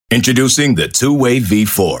Introducing the Two-Way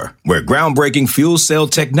V4, where groundbreaking fuel cell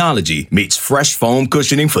technology meets fresh foam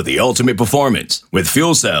cushioning for the ultimate performance. With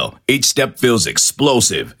Fuel Cell, each step feels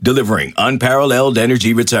explosive, delivering unparalleled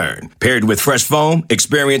energy return. Paired with fresh foam,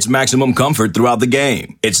 experience maximum comfort throughout the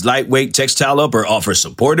game. Its lightweight textile upper offers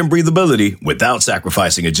support and breathability without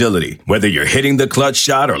sacrificing agility. Whether you're hitting the clutch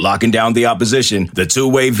shot or locking down the opposition, the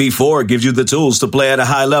Two-Way V4 gives you the tools to play at a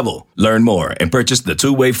high level. Learn more and purchase the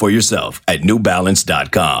Two-Way for yourself at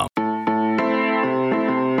newbalance.com.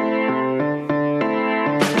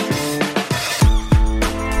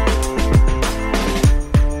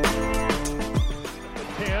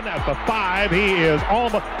 He is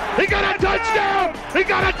almost. He got a touchdown! He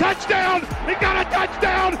got a touchdown! He got a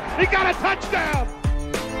touchdown! He got a touchdown!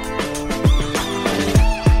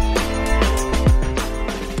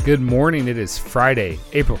 Good morning. It is Friday,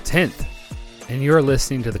 April 10th, and you're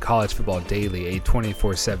listening to the College Football Daily, a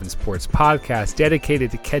 24/7 sports podcast dedicated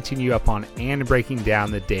to catching you up on and breaking down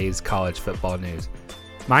the day's college football news.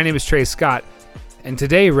 My name is Trey Scott. And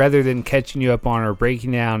today, rather than catching you up on or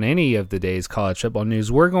breaking down any of the day's college football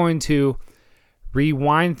news, we're going to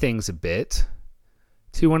rewind things a bit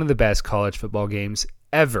to one of the best college football games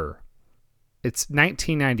ever. It's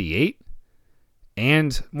 1998,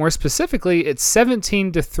 and more specifically, it's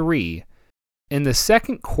 17-3 in the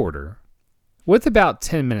second quarter with about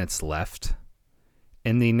 10 minutes left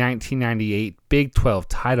in the 1998 Big 12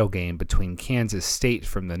 title game between Kansas State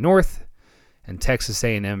from the north and Texas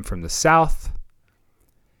A&M from the south.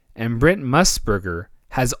 And Brent Musburger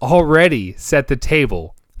has already set the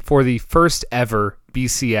table for the first ever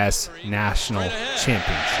BCS National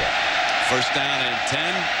Championship. First down and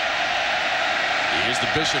 10. Here's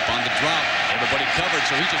the Bishop on the drop. Everybody covered,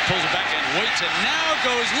 so he just pulls it back and waits, and now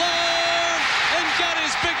goes long and got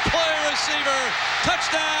his big play receiver.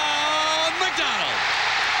 Touchdown, McDonald.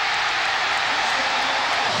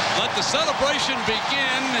 Let the celebration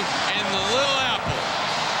begin in the Little Apple.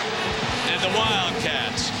 And the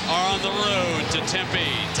Wildcats are on the road to Tempe.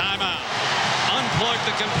 Timeout. Unplug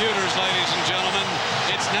the computers, ladies and gentlemen.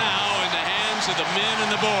 It's now in the hands of the men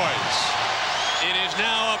and the boys. It is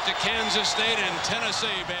now up to Kansas State and Tennessee,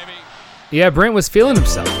 baby. Yeah, Brent was feeling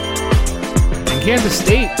himself. And Kansas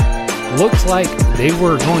State looked like they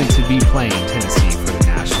were going to be playing Tennessee for the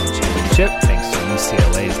national championship, thanks to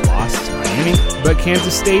UCLA's loss to Miami. But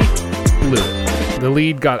Kansas State blew it. The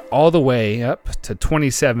lead got all the way up to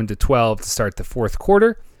 27-12 to start the fourth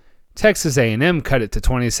quarter. Texas A&M cut it to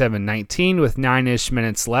 27-19 with 9-ish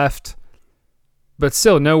minutes left. But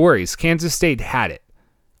still, no worries. Kansas State had it.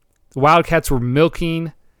 The Wildcats were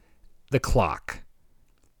milking the clock.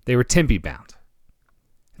 They were Tempe bound.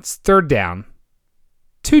 It's third down.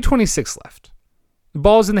 2:26 left. The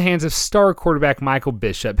ball's in the hands of star quarterback Michael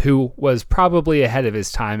Bishop, who was probably ahead of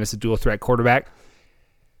his time as a dual threat quarterback.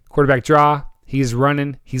 Quarterback draw. He's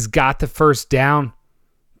running. He's got the first down.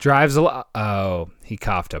 Drives a lot. Oh, he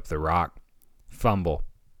coughed up the rock. Fumble.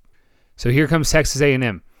 So here comes Texas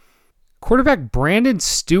A&M. Quarterback Brandon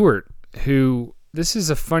Stewart, who, this is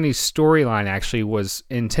a funny storyline actually, was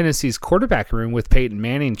in Tennessee's quarterback room with Peyton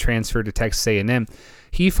Manning transferred to Texas A&M.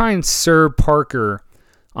 He finds Sir Parker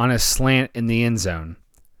on a slant in the end zone.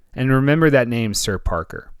 And remember that name, Sir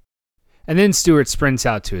Parker. And then Stewart sprints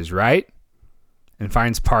out to his right and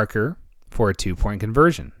finds Parker for a 2-point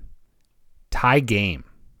conversion. Tie game.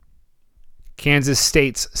 Kansas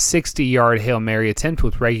State's 60-yard Hail Mary attempt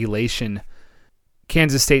with regulation.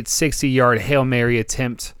 Kansas State's 60-yard Hail Mary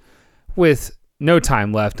attempt with no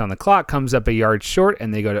time left on the clock comes up a yard short,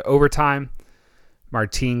 and they go to overtime.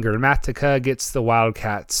 Martin Gramatica gets the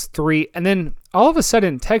Wildcats 3. And then all of a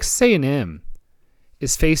sudden, Texas A&M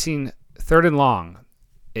is facing third and long.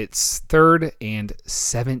 It's 3rd and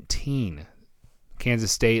 17.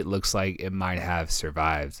 Kansas State looks like it might have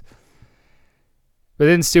survived. But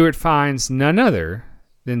then Stewart finds none other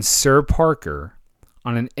than Sir Parker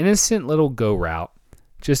on an innocent little go route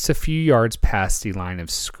just a few yards past the line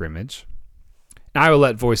of scrimmage. And I will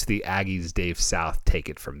let voice of the Aggies, Dave South, take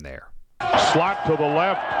it from there. Slot to the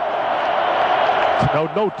left.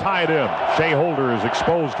 No tight end. Shea Holder is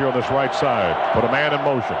exposed here on this right side. Put a man in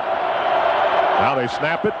motion. Now they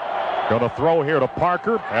snap it. Going to throw here to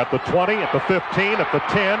Parker at the 20, at the 15, at the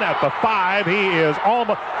 10, at the 5. He is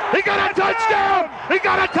almost. He got a touchdown! He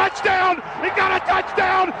got a touchdown! He got a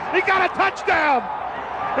touchdown! He got a touchdown!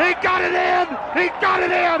 He got it in! He got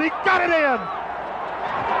it in! He got it in!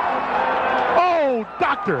 Oh,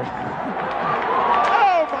 doctor!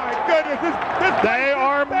 Oh my goodness! They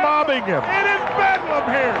are mobbing him. It is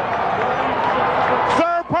bedlam here.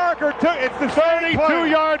 Sir Parker took it's the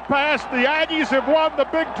 32-yard pass. The Aggies have won the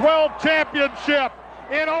Big 12 championship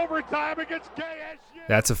in overtime against KSU.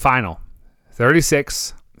 That's a final.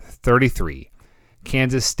 36-33.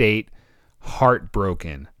 Kansas State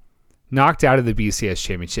heartbroken. Knocked out of the BCS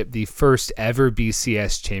championship, the first ever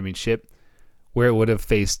BCS championship where it would have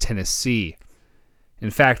faced Tennessee.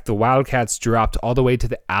 In fact, the Wildcats dropped all the way to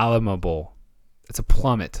the Alamo Bowl. It's a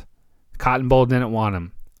plummet. Cotton Bowl didn't want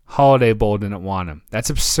them. Holiday Bowl didn't want them. That's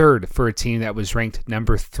absurd for a team that was ranked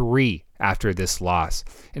number 3 after this loss.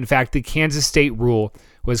 In fact, the Kansas State rule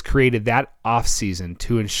was created that offseason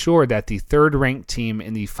to ensure that the third-ranked team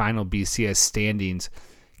in the final BCS standings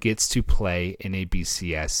gets to play in a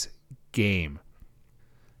BCS game.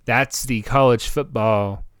 That's the college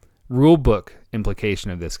football rulebook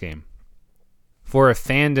implication of this game. For a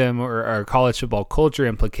fandom or a college football culture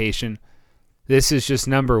implication, this is just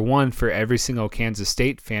number 1 for every single Kansas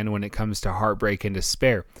State fan when it comes to heartbreak and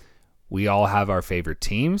despair. We all have our favorite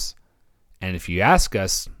teams, and if you ask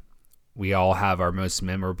us, we all have our most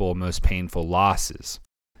memorable, most painful losses.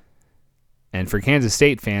 And for Kansas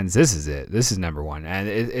State fans, this is it. This is number 1, and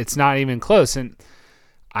it's not even close. And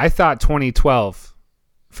I thought 2012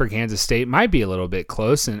 for Kansas State might be a little bit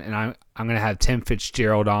close, and I'm going to have Tim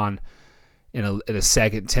Fitzgerald on in a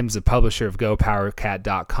second. Tim's the publisher of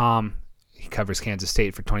GoPowerCat.com. He covers Kansas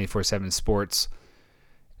State for 24/7 Sports.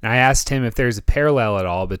 And I asked him if there's a parallel at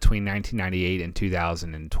all between 1998 and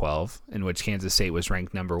 2012, in which Kansas State was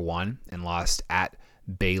ranked number 1 and lost at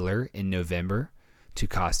Baylor in November to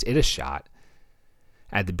cost it a shot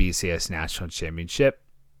at the BCS National Championship.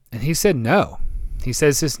 And he said no. He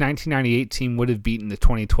says this 1998 team would have beaten the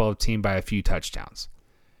 2012 team by a few touchdowns.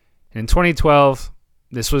 And in 2012,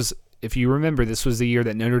 this was, if you remember, this was the year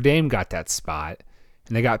that Notre Dame got that spot.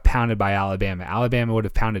 And they got pounded by Alabama. Alabama would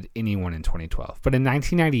have pounded anyone in 2012. But in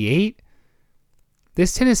 1998,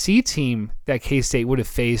 this Tennessee team that K-State would have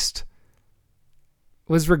faced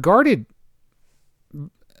was regarded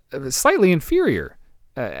slightly inferior.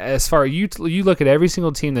 As far as you look at every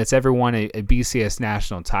single team that's ever won a BCS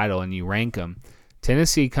national title and you rank them,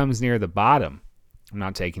 Tennessee comes near the bottom. I'm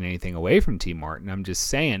not taking anything away from T. Martin. I'm just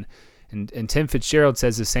saying. And Tim Fitzgerald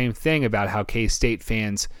says the same thing about how K-State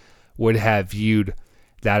fans would have viewed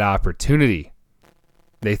that opportunity.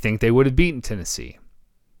 They think they would have beaten Tennessee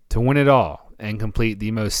to win it all and complete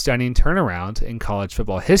the most stunning turnaround in college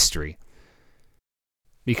football history.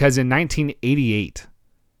 Because in 1988,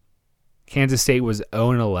 Kansas State was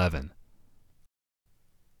 0-11.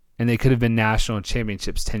 And they could have been national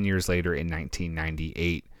championships 10 years later in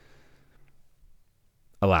 1998.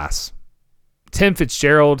 Alas. Tim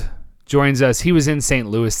Fitzgerald joins us. He was in St.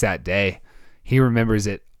 Louis that day. He remembers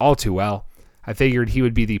it all too well. I figured he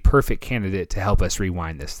would be the perfect candidate to help us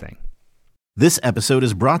rewind this thing. This episode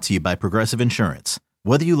is brought to you by Progressive Insurance.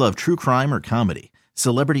 Whether you love true crime or comedy,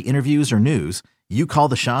 celebrity interviews or news, you call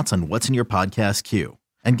the shots on what's in your podcast queue.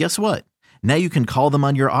 And guess what? Now you can call them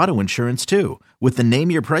on your auto insurance too with the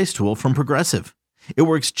Name Your Price tool from Progressive. It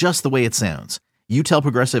works just the way it sounds. You tell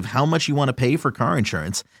Progressive how much you want to pay for car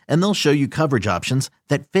insurance, and they'll show you coverage options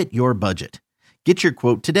that fit your budget. Get your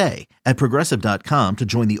quote today at Progressive.com to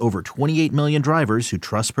join the over 28 million drivers who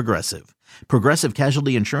trust Progressive. Progressive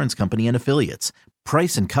Casualty Insurance Company and Affiliates.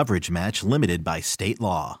 Price and coverage match limited by state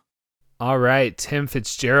law. All right, Tim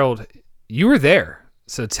Fitzgerald, you were there.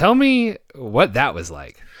 So tell me what that was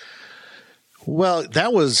like. Well,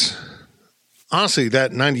 that was, honestly,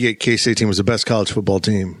 that 98 K-State team was the best college football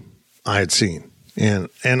team I had seen. And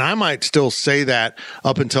I might still say that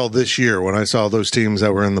up until this year when I saw those teams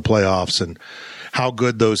that were in the playoffs and how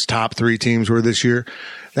good those top 3 teams were this year.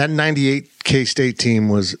 That 98 K-State team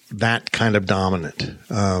was that kind of dominant.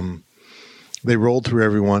 They rolled through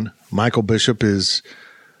everyone. Michael Bishop is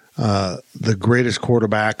the greatest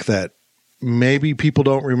quarterback that maybe people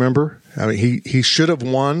don't remember. I mean, he should have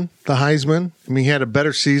won the Heisman. I mean, he had a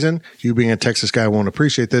better season. You being a Texas guy won't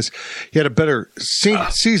appreciate this. He had a better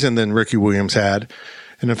season than Ricky Williams had.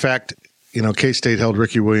 And in fact, you know, K-State held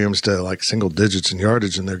Ricky Williams to like single digits in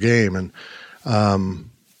yardage in their game. And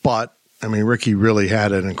but I mean, Ricky really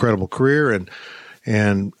had an incredible career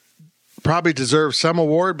and probably deserves some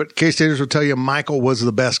award. But K-Staters will tell you Michael was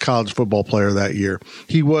the best college football player that year.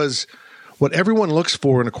 He was what everyone looks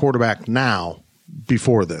for in a quarterback now.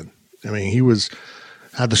 Before then, I mean, he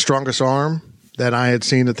had the strongest arm that I had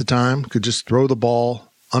seen at the time. Could just throw the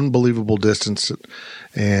ball, unbelievable distance,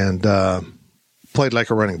 and played like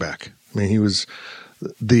a running back. I mean, he was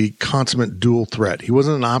the consummate dual threat. He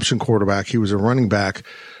wasn't an option quarterback. He was a running back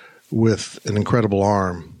with an incredible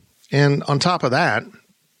arm. And on top of that,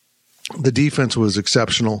 the defense was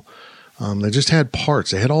exceptional. They just had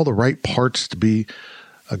parts. They had all the right parts to be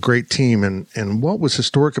a great team. And what was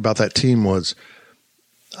historic about that team was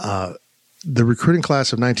the recruiting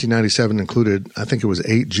class of 1997 included, I think it was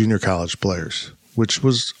 8 junior college players, which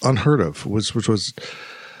was unheard of, which was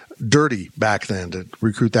dirty back then to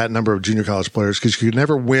recruit that number of junior college players because you could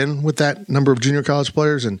never win with that number of junior college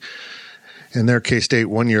players. And in their K-State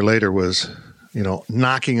 1 year later was,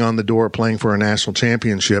 knocking on the door playing for a national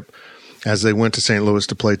championship as they went to St. Louis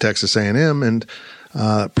to play Texas A&M and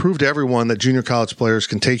proved to everyone that junior college players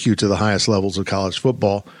can take you to the highest levels of college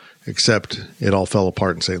football, except it all fell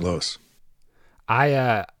apart in St. Louis.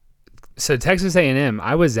 So Texas A&M,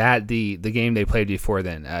 I was at the game they played before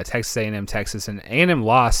then, Texas A&M, Texas, and A&M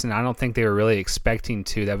lost, and I don't think they were really expecting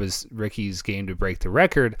to. That was Ricky's game to break the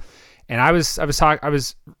record, and I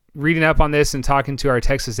was reading up on this and talking to our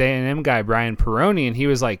Texas A&M guy Brian Peroni, and he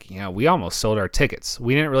was like, we almost sold our tickets.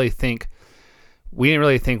 We didn't really think we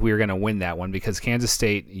were going to win that one because Kansas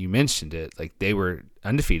State, you mentioned it, like they were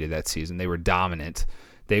undefeated that season. They were dominant.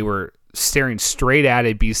 They were staring straight at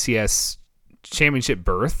a BCS championship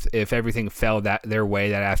berth if everything fell their way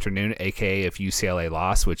that afternoon, aka if UCLA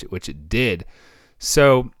lost, which it did.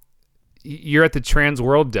 So you're at the Trans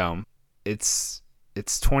World Dome. It's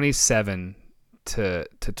 27 to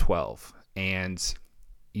 12, and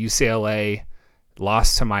UCLA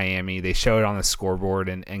lost to Miami. They show it on the scoreboard,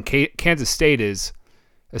 and Kansas State is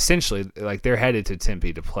essentially like they're headed to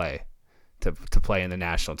Tempe to play in the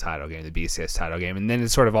national title game, the BCS title game, and then it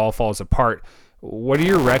sort of all falls apart. What are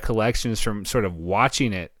your recollections from sort of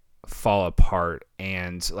watching it fall apart?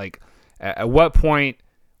 And like, at what point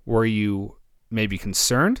were you maybe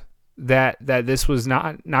concerned that this was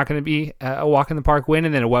not going to be a walk in the park win?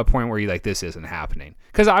 And then at what point were you like, this isn't happening?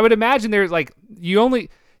 Because I would imagine there's like, you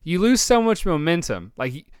lose so much momentum.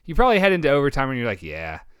 Like you probably head into overtime and you're like,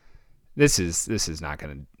 yeah, this is not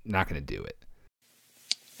going to do it.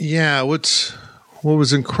 Yeah. What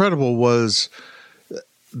was incredible was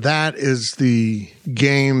that is the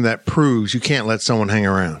game that proves you can't let someone hang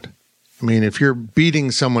around. I mean, if you're beating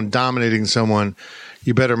someone, dominating someone,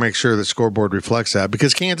 you better make sure the scoreboard reflects that,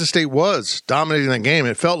 because Kansas State was dominating that game.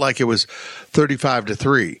 It felt like it was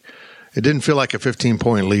 35-3. It didn't feel like a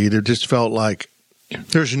 15-point lead. It just felt like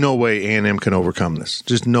there's no way A&M can overcome this.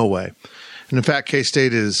 Just no way. And in fact,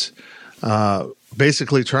 K-State is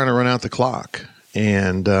basically trying to run out the clock.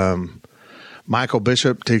 And Michael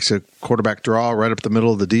Bishop takes a quarterback draw right up the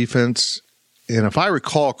middle of the defense. And if I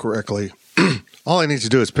recall correctly, all he needs to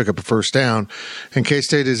do is pick up a first down, and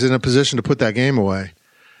K-State is in a position to put that game away.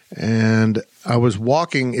 And I was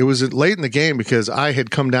walking. It was late in the game because I had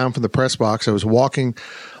come down from the press box. I was walking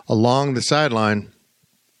along the sideline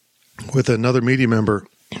with another media member,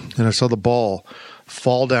 and I saw the ball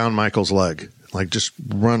fall down Michael's leg, like just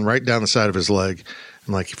run right down the side of his leg,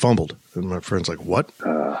 and like he fumbled. And my friend's like, "What?"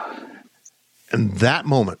 And that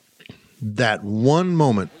moment, that one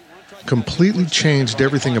moment, completely changed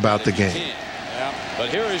everything about the game. Yeah, but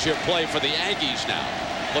here is your play for the Aggies now.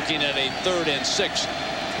 Looking at a 3rd and 6.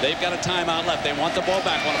 They've got a timeout left. They want the ball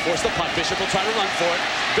back. Want to force the punt. Bishop will try to run for it.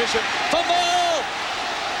 Bishop, fumble!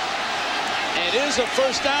 It is a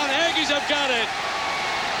first down. Aggies have got it.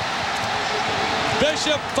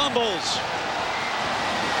 Bishop fumbles.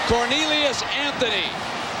 Cornelius Anthony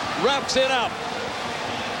wraps it up.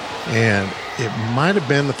 And it might have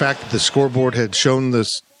been the fact that the scoreboard had shown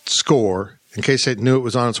this score in case they knew it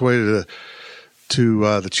was on its way to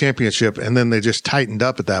the championship, and then they just tightened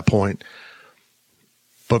up at that point.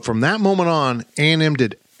 But from that moment on, A&M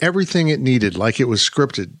did everything it needed, like it was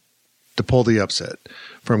scripted, to pull the upset.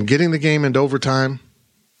 From getting the game into overtime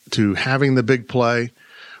to having the big play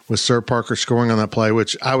with Sir Parker scoring on that play,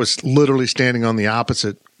 which I was literally standing on the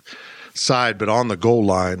opposite side but on the goal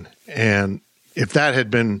line. And if that had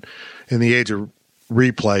been in the age of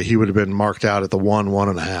replay, he would have been marked out at the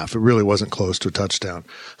 1.5. It really wasn't close to a touchdown.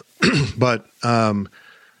 But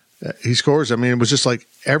he scores. I mean, it was just like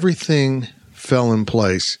everything fell in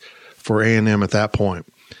place for A&M at that point.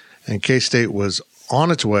 And K-State was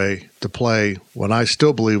on its way to play what I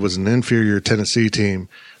still believe was an inferior Tennessee team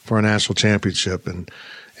for a national championship.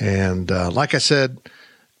 And like I said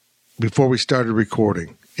before we started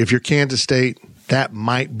recording, if you're Kansas State, that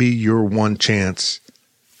might be your one chance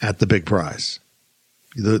at the big prize.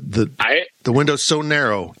 The window's so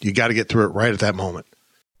narrow, you got to get through it right at that moment.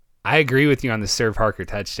 I agree with you on the Sir Parker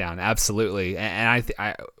touchdown, absolutely. And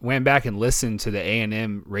I went back and listened to the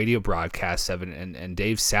A&M radio broadcast of it, and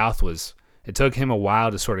Dave South it took him a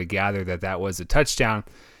while to sort of gather that was a touchdown.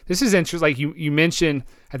 This is interesting. Like you mentioned,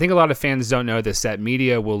 I think a lot of fans don't know this, that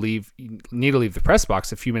media need to leave the press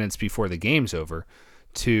box a few minutes before the game's over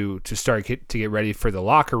to start to get ready for the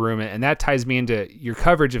locker room, and that ties me into your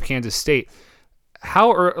coverage of Kansas State.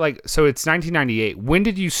 So it's 1998. When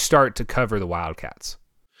did you start to cover the Wildcats?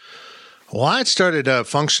 Well, I started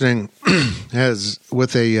functioning as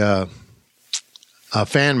with a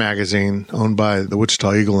fan magazine owned by the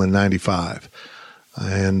Wichita Eagle in 95.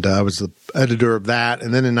 And I was the editor of that.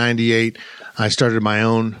 And then in 98, I started my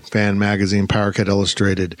own fan magazine, Powercat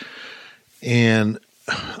Illustrated. And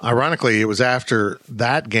ironically, it was after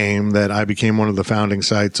that game that I became one of the founding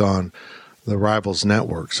sites on the Rivals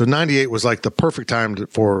Network. So 98 was like the perfect time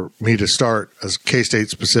for me to start a K-State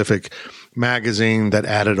specific magazine that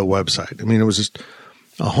added a website. I mean, it was just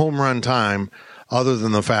a home run time, other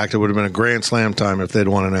than the fact it would have been a grand slam time if they'd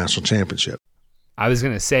won a national championship. I was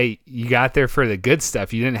going to say, you got there for the good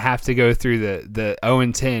stuff. You didn't have to go through the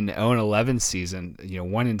 0-10, 0-11 season,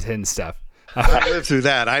 1-10 stuff. I lived through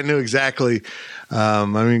that. I knew exactly.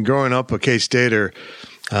 Growing up a K-Stater,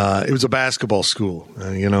 it was a basketball school.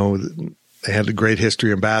 They had a great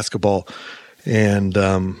history in basketball. And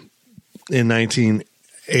in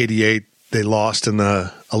 1988, they lost in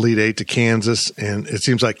the Elite Eight to Kansas. And it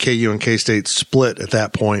seems like KU and K-State split at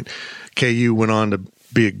that point. KU went on to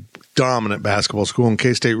be a dominant basketball school, and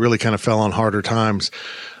K-State really kind of fell on harder times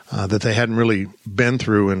that they hadn't really been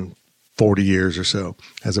through in 40 years or so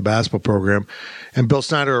as a basketball program. And Bill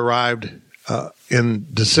Snyder arrived in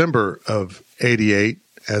December of 88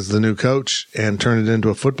 as the new coach and turned it into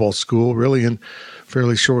a football school really in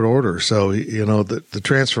fairly short order. So, the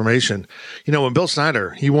transformation, when Bill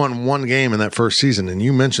Snyder, he won one game in that first season, and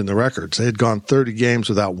you mentioned the records. They had gone 30 games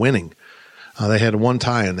without winning. They had one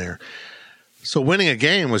tie in there. So winning a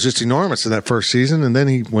game was just enormous in that first season, and then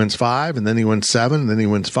he wins 5, and then he wins 7, and then he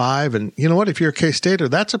wins 5. And you know what? If you're a K-Stater,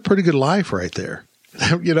 that's a pretty good life right there.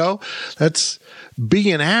 That's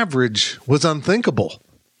being average was unthinkable.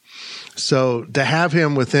 So to have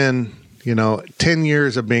him within, 10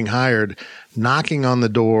 years of being hired, knocking on the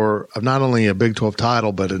door of not only a Big 12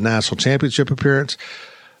 title, but a national championship appearance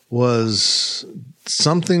was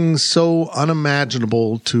something so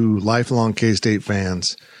unimaginable to lifelong K-State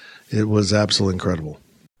fans. It was absolutely incredible.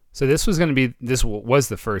 So this was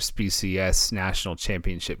the first BCS national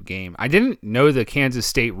championship game. I didn't know the Kansas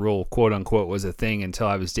State rule, quote unquote, was a thing until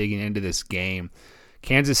I was digging into this game.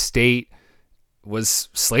 Kansas State was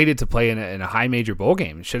slated to play in a high major bowl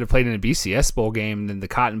game. It should have played in a BCS bowl game. Then the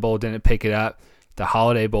Cotton Bowl didn't pick it up. The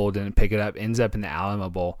Holiday Bowl didn't pick it up. Ends up in the Alamo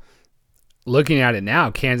Bowl. Looking at it now,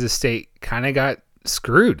 Kansas State kind of got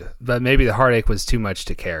screwed, but maybe the heartache was too much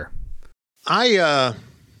to care.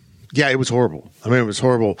 Yeah, it was horrible. It was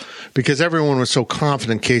horrible because everyone was so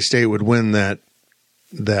confident K-State would win that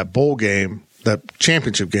bowl game, that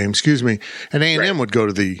championship game, and A&M would go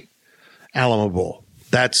to the Alamo Bowl.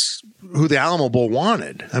 That's who the Alamo Bowl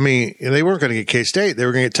wanted. They weren't going to get K-State. They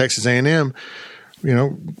were going to get Texas A&M,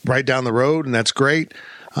 right down the road, and that's great.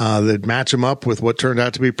 They'd match them up with what turned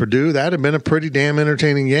out to be Purdue. That had been a pretty damn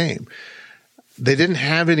entertaining game. They didn't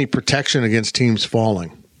have any protection against teams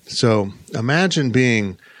falling. So imagine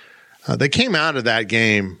being they came out of that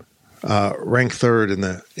game ranked third in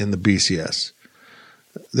the BCS.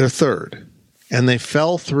 They're third, and they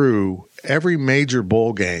fell through every major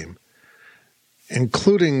bowl game,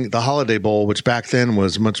 including the Holiday Bowl, which back then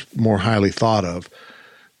was much more highly thought of,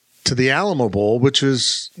 to the Alamo Bowl, which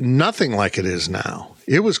is nothing like it is now.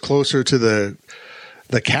 It was closer to the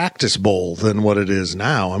Cactus Bowl than what it is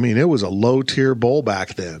now. It was a low-tier bowl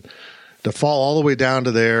back then. To fall all the way down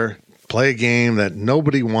to there, play a game that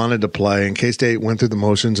nobody wanted to play, and K-State went through the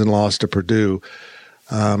motions and lost to Purdue.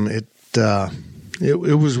 It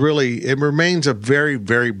remains a very,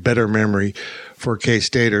 very bitter memory for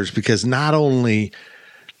K-Staters because not only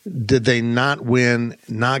did they not win,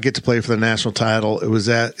 not get to play for the national title, it was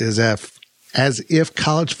as if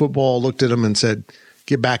college football looked at them and said,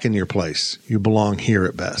 get back in your place. You belong here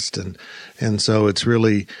at best. And so it's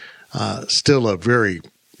really still a very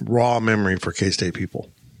raw memory for K-State people.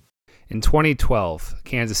 In 2012,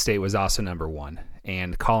 Kansas State was also number 1,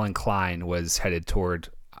 and Colin Klein was headed toward,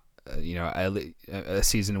 a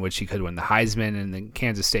season in which he could win the Heisman, and then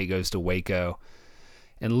Kansas State goes to Waco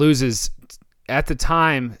and loses. At the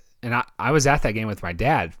time, and I was at that game with my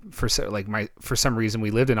dad for some reason.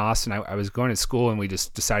 We lived in Austin. I was going to school, and we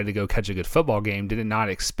just decided to go catch a good football game. Did not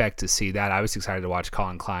expect to see that. I was excited to watch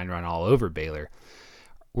Colin Klein run all over Baylor.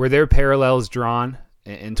 Were there parallels drawn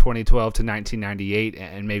in 2012 to 1998,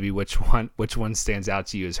 and maybe which one stands out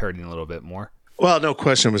to you as hurting a little bit more? Well, no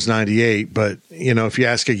question it was 98, but if you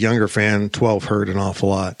ask a younger fan, 12 hurt an awful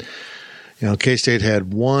lot. K-State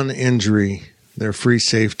had one injury. Their free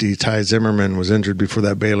safety, Ty Zimmerman, was injured before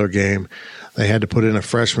that Baylor game. They had to put in a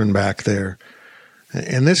freshman back there.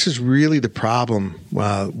 And this is really the problem,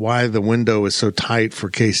 why the window is so tight for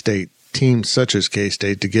K-State, teams such as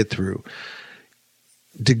K-State, to get through.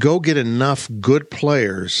 to go get enough good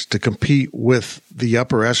players to compete with the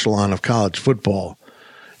upper echelon of college football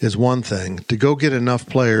is one thing. To go get enough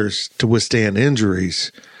players to withstand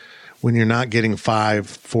injuries when you're not getting 5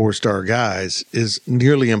 4-star guys is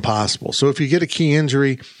nearly impossible. So if you get a key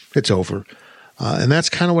injury, it's over. And that's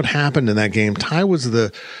kind of what happened in that game. Ty was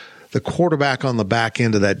the quarterback on the back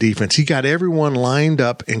end of that defense. He got everyone lined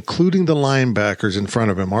up, including the linebackers in front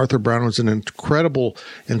of him. Arthur Brown was an incredible,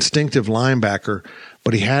 instinctive linebacker,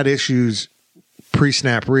 but he had issues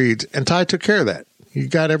pre-snap reads, and Ty took care of that. He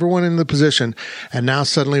got everyone in the position, and now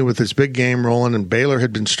suddenly with this big game rolling, and Baylor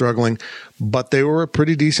had been struggling, but they were a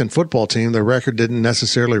pretty decent football team. Their record didn't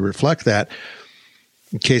necessarily reflect that.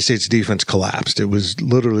 K-State's defense collapsed. It was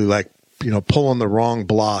literally like, pulling the wrong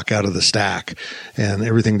block out of the stack, and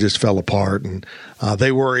everything just fell apart. And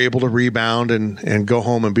they were able to rebound and go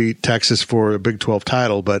home and beat Texas for a Big 12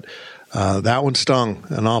 title, but that one stung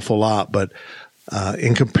an awful lot. But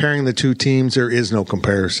in comparing the two teams, there is no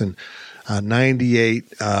comparison.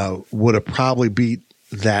 98 would have probably beat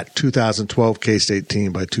that 2012 K-State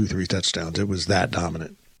team by 2-3 touchdowns. It was that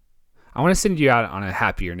dominant. I want to send you out on a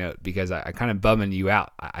happier note because I kind of bumming you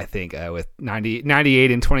out, I think, with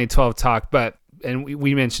 98 and 2012 talk. And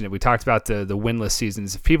we mentioned it. We talked about the winless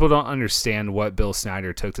seasons. If people don't understand what Bill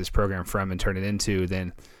Snyder took this program from and turned it into,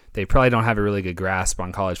 then they probably don't have a really good grasp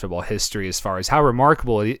on college football history as far as how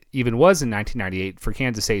remarkable it even was in 1998 for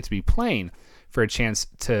Kansas State to be playing for a chance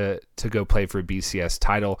to go play for a BCS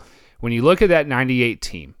title. When you look at that 98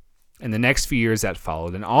 team and the next few years that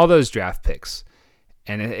followed and all those draft picks,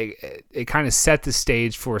 and it kind of set the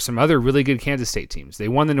stage for some other really good Kansas State teams. They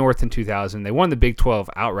won the North in 2000. They won the Big 12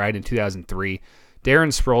 outright in 2003. Darren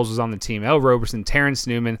Sproles was on the team, L. Roberson, Terrence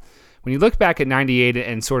Newman. When you look back at 98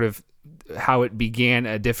 and sort of how it began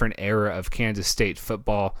a different era of Kansas State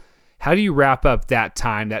football, how do you wrap up that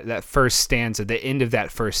time, that first stanza, the end of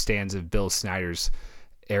that first stanza of Bill Snyder's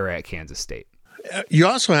era at Kansas State? You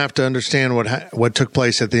also have to understand what took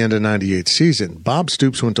place at the end of 98 season. Bob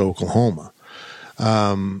Stoops went to Oklahoma.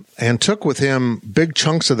 And took with him big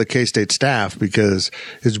chunks of the K-State staff because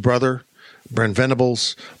his brother, Brent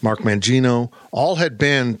Venables, Mark Mangino, all had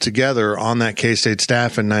been together on that K-State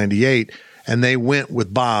staff in 98, and they went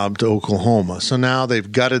with Bob to Oklahoma. So now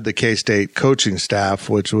they've gutted the K-State coaching staff,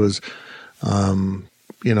 which was,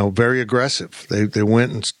 very aggressive. They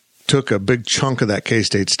went and took a big chunk of that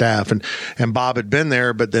K-State staff, and Bob had been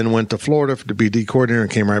there, but then went to Florida to be D coordinator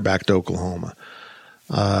and came right back to Oklahoma.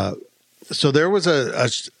 So there was a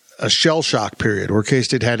shell shock period where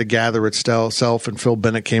K-State had to gather itself, and Phil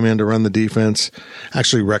Bennett came in to run the defense.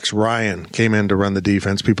 Actually, Rex Ryan came in to run the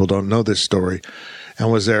defense. People don't know this story,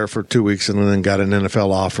 and was there for 2 weeks and then got an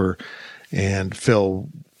NFL offer. And Phil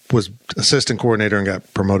was assistant coordinator and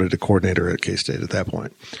got promoted to coordinator at K-State at that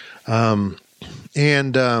point.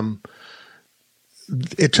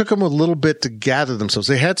 It took them a little bit to gather themselves.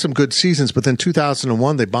 They had some good seasons, but then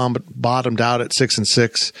 2001 they bottomed out at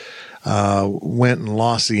 6-6. Went and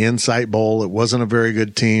lost the Insight Bowl. It wasn't a very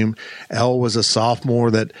good team. L was a sophomore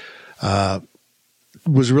that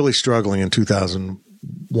was really struggling in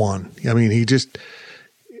 2001. I mean,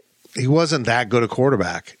 he wasn't that good a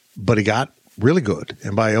quarterback, but he got really good.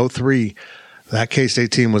 And by 2003, that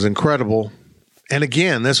K-State team was incredible. And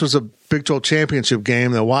again, this was a Big 12 championship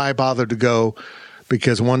game. That why bother to go?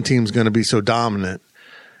 Because one team's going to be so dominant.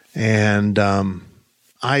 And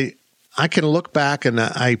I can look back and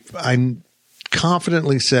I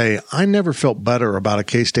confidently say I never felt better about a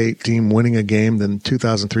K-State team winning a game than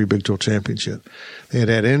 2003 Big 12 championship. They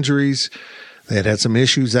had injuries. They had some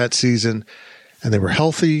issues that season, and they were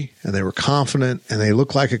healthy, and they were confident, and they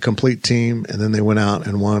looked like a complete team, and then they went out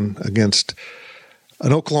and won against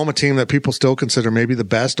an Oklahoma team that people still consider maybe the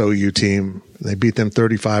best OU team. They beat them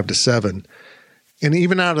 35-7. And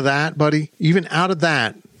even out of that, buddy,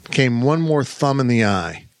 came one more thumb in the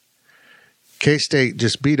eye. K-State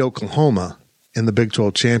just beat Oklahoma in the Big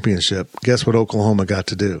 12 championship. Guess what Oklahoma got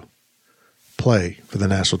to do? Play for the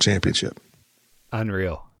national championship.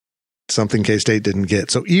 Unreal. Something K-State didn't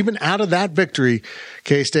get. So even out of that victory,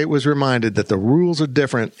 K-State was reminded that the rules are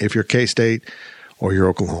different if you're K-State or you're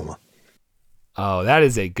Oklahoma. Oh, that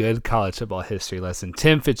is a good college football history lesson.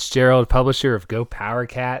 Tim Fitzgerald, publisher of Go Power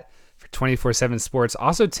Cat for 24/7 Sports.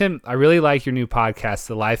 Also, Tim, I really like your new podcast,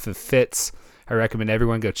 The Life of Fitz. I recommend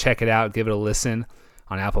everyone go check it out, give it a listen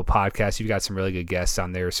on Apple Podcasts. You've got some really good guests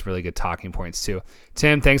on there, some really good talking points too.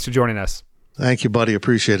 Tim, thanks for joining us. Thank you, buddy.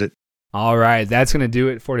 Appreciate it. All right, that's going to do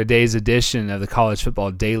it for today's edition of the College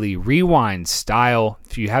Football Daily Rewind Style.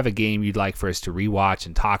 If you have a game you'd like for us to rewatch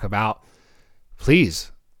and talk about,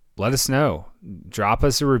 please let us know. Drop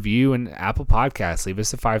us a review in Apple Podcasts. Leave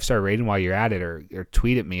us a 5-star rating while you're at it, or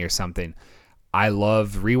tweet at me or something. I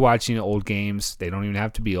love rewatching old games. They don't even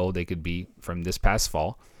have to be old. They could be from this past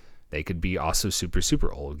fall. They could be also super,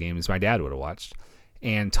 super old games my dad would have watched.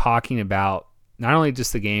 And talking about not only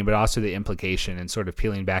just the game, but also the implication and sort of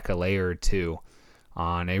peeling back a layer or two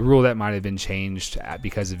on a rule that might have been changed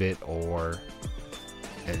because of it, or,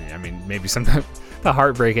 I mean, maybe sometimes the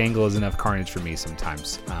heartbreak angle is enough carnage for me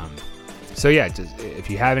sometimes. So yeah, just, if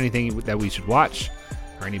you have anything that we should watch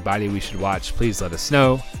or anybody we should watch, please let us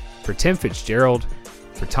know. For Tim Fitzgerald,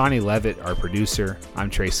 for Tawny Levitt, our producer, I'm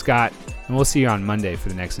Trey Scott, and we'll see you on Monday for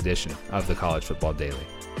the next edition of the College Football Daily.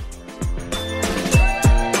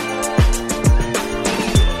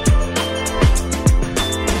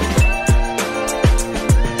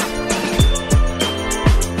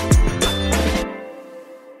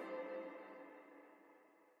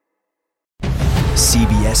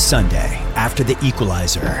 CBS Sunday, after The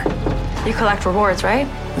Equalizer. You collect rewards, right?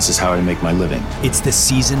 This is how I make my living. It's the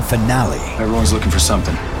season finale. Everyone's looking for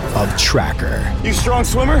something. Of Tracker. You strong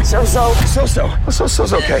swimmer? So-so.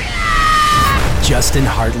 So-so's okay. Justin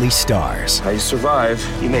Hartley stars. How you survive,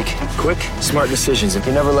 you make quick, smart decisions, and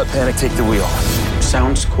you never let panic take the wheel.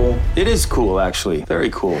 Sounds cool. It is cool, actually.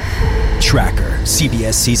 Very cool. Tracker,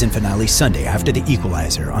 CBS season finale Sunday after The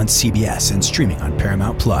Equalizer on CBS and streaming on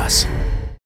Paramount+.